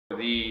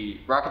The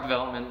Rocket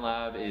Development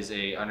Lab is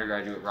a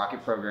undergraduate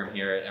rocket program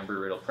here at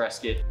Embry-Riddle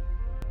Prescott.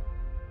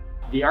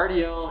 The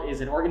RDL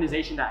is an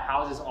organization that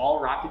houses all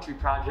rocketry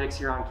projects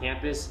here on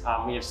campus.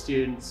 We have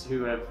students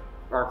who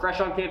are fresh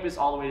on campus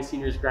all the way to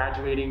seniors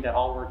graduating that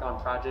all work on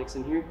projects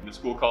in here. The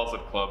school calls it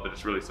a club, but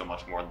it's really so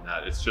much more than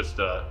that. It's just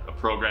a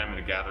program and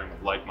a gathering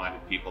of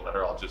like-minded people that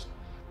are all just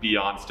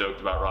beyond stoked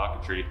about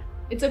rocketry.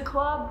 It's a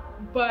club,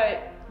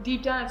 but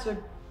deep down it's a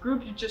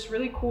group of just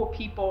really cool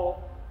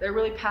people. They're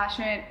really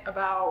passionate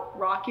about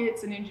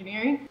rockets and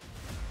engineering.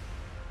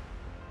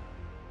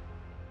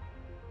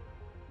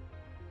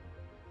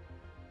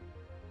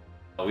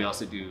 We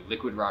also do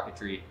liquid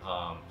rocketry.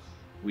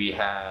 We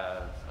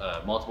have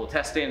multiple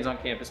test stands on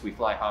campus. We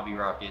fly hobby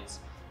rockets.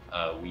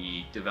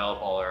 We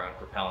develop all our own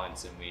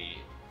propellants, and we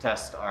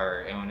test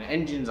our own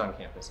engines on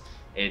campus.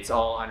 It's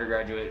all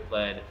undergraduate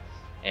led,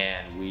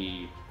 and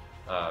we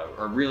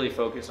are really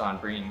focused on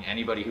bringing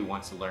anybody who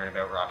wants to learn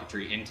about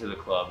rocketry into the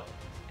club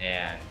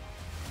and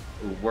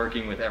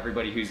working with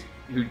everybody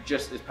who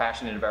just is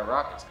passionate about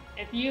rockets.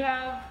 If you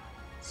have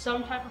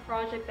some type of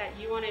project that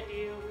you want to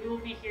do, we will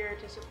be here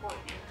to support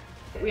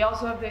you. We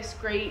also have this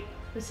great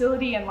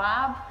facility and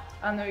lab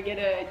that we get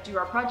to do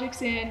our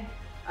projects in,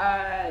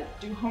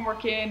 do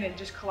homework in, and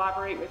just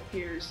collaborate with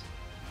peers.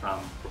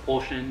 From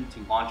propulsion to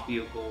launch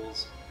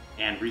vehicles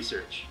and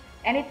research.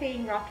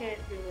 Anything rocket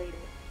related,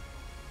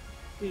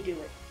 we do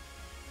it.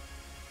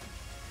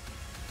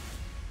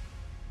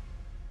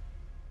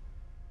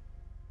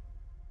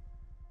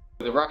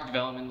 The Rocket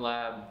Development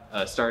Lab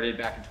started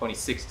back in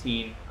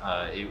 2016.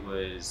 It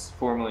was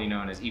formerly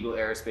known as Eagle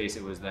Aerospace.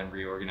 It was then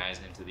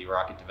reorganized into the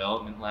Rocket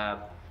Development Lab.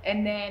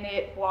 And then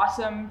it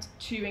blossomed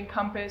to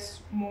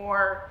encompass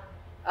more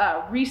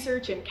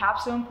research and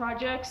capstone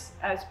projects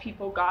as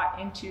people got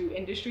into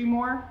industry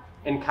more.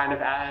 And kind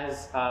of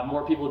as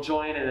more people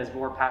joined and as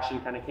more passion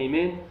kind of came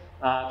in,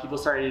 people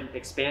started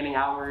expanding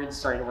outwards,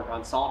 starting to work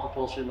on solid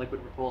propulsion,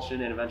 liquid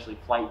propulsion, and eventually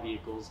flight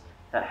vehicles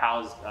that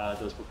house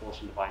those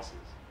propulsion devices.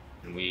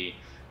 And we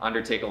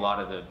undertake a lot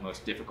of the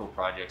most difficult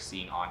projects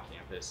seen on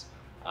campus,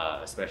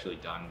 especially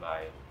done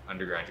by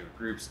undergraduate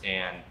groups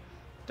and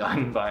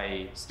done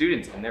by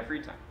students in their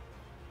free time.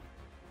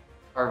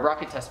 Our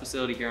rocket test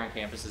facility here on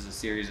campus is a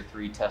series of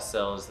 3 test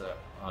cells that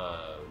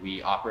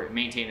we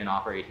maintain and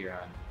operate here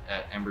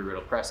at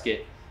Embry-Riddle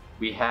Prescott.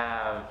 We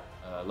have,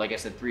 like I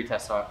said, 3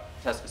 test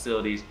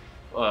facilities,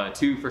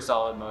 2 for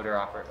solid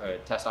motor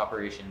test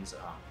operations.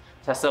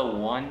 Test cell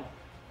 1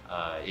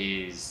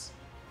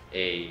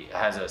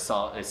 has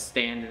a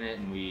stand in it,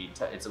 and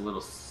it's a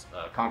little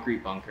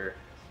concrete bunker.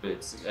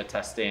 It's a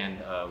test stand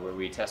where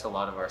we test a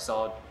lot of our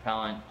solid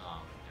propellant.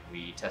 And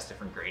we test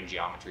different grain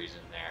geometries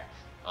in there.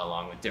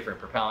 Along with different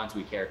propellants,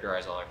 we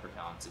characterize all our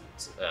propellants in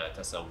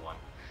test cell 1.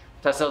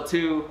 Test cell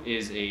 2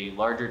 is a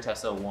larger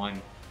test cell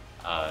 1,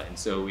 and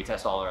so we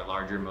test all our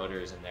larger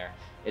motors in there.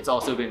 It's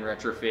also been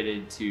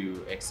retrofitted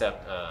to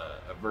accept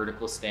a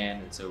vertical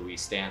stand, and so we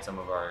stand some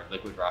of our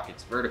liquid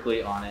rockets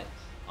vertically on it,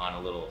 on a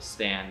little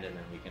stand, and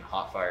then we can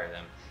hot fire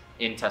them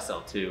in test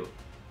cell 2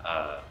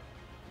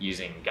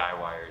 using guy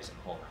wires and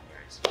whole 9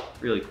 yards.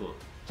 Really cool.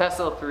 Test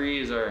cell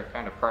 3 is our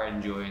kind of pride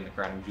and joy and the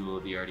crowning jewel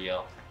of the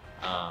RDL,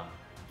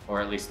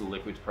 or at least the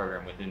liquids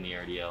program within the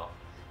RDL.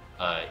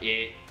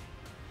 It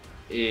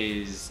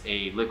is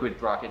a liquid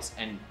rocket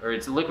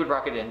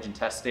engine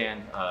test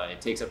stand.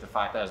 It takes up to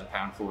 5,000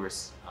 pound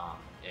force,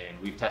 and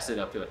we've tested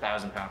up to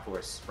 1,000 pound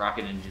force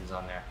rocket engines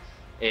on there.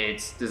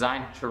 It's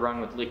designed to run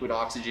with liquid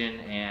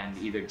oxygen and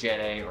either Jet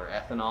A or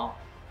ethanol.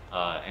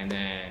 And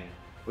then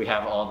we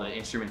have all the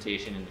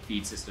instrumentation and the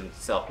feed system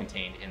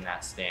self-contained in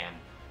that stand.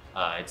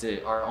 It's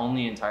our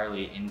only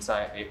entirely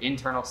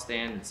internal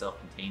stand and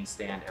self-contained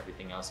stand.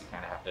 Everything else you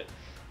kind of have to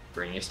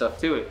bring your stuff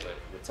to it. But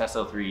with test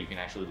cell 3, you can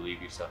actually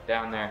leave your stuff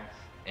down there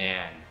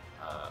and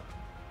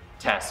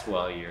test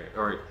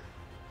or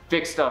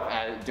fix stuff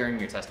during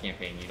your test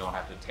campaign. You don't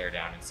have to tear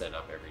down and set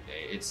up every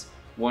day. It's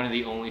one of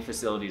the only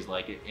facilities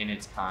like it in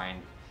its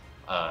kind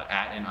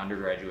at an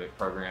undergraduate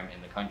program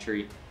in the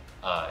country.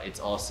 It's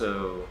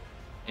also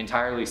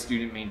entirely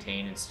student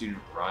maintained and student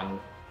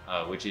run,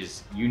 which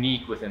is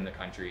unique within the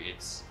country.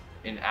 It's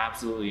an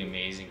absolutely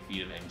amazing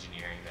feat of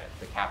engineering that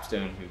the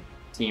capstone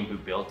team who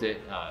built it,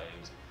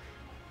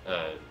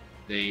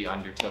 they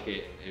undertook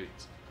it. It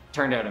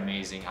turned out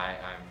amazing.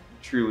 I'm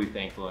truly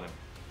thankful and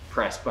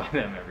impressed by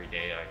them every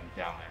day I'm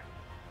down there.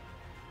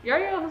 The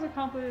RDL has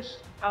accomplished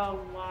a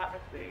lot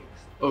of things.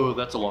 Oh,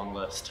 that's a long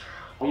list.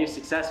 We have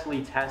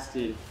successfully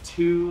tested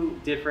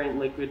 2 different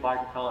liquid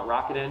bipropellant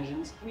rocket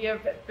engines. We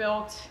have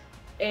built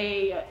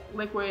a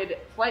liquid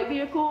flight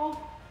vehicle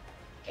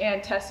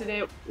and tested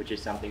it, which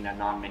is something that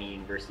not many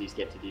universities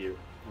get to do.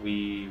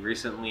 We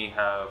recently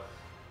have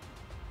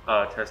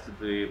tested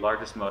the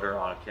largest motor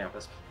on a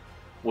campus,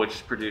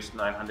 which produced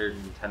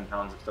 910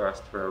 pounds of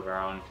thrust for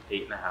around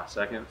 8.5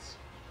 seconds.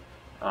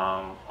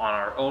 On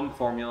our own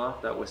formula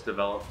that was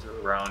developed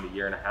around 1.5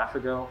 years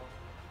ago,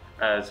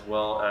 as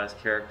well as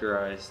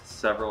characterized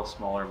several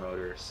smaller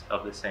motors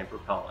of the same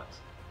propellant.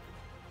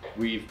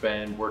 We've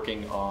been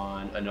working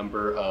on a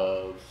number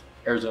of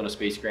Arizona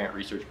Space Grant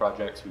research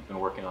projects. We've been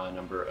working on a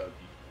number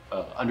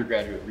of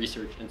Undergraduate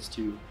Research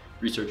Institute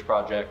research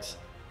projects,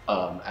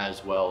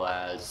 as well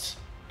as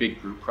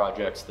big group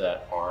projects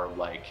that are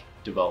like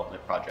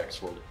development projects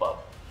for the club.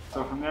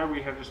 So from there,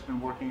 we have just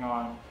been working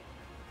on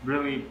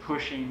really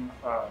pushing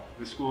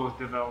the school's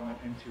development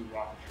into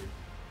rocketry.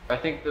 I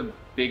think the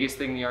biggest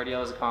thing the RDL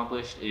has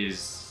accomplished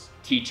is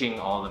teaching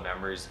all the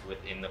members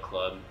within the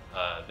club.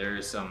 There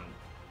are some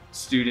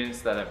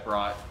students that have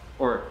brought,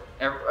 or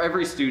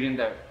every student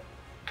that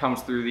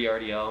comes through the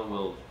RDL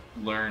will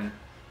learn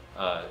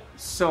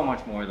so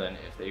much more than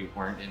if they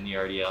weren't in the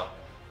RDL.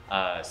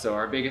 So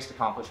our biggest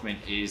accomplishment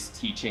is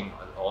teaching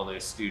all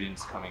those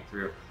students coming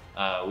through.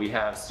 We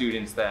have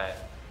students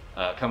that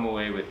come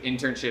away with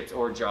internships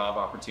or job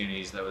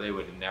opportunities that they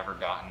would have never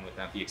gotten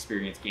without the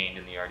experience gained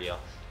in the RDL.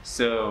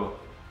 So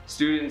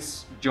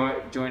students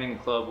joining the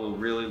club will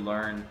really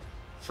learn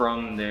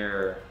from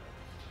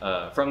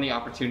from the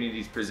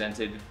opportunities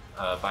presented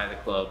by the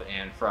club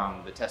and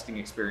from the testing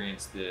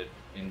experience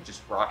and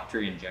just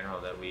rocketry in general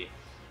that we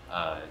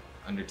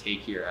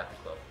undertake here at the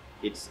club.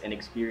 It's an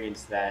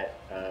experience that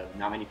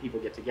not many people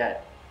get to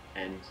get,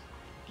 and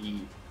the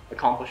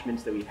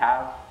accomplishments that we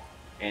have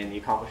and the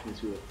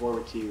accomplishments we look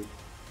forward to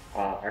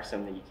are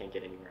some that you can't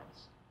get anywhere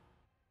else.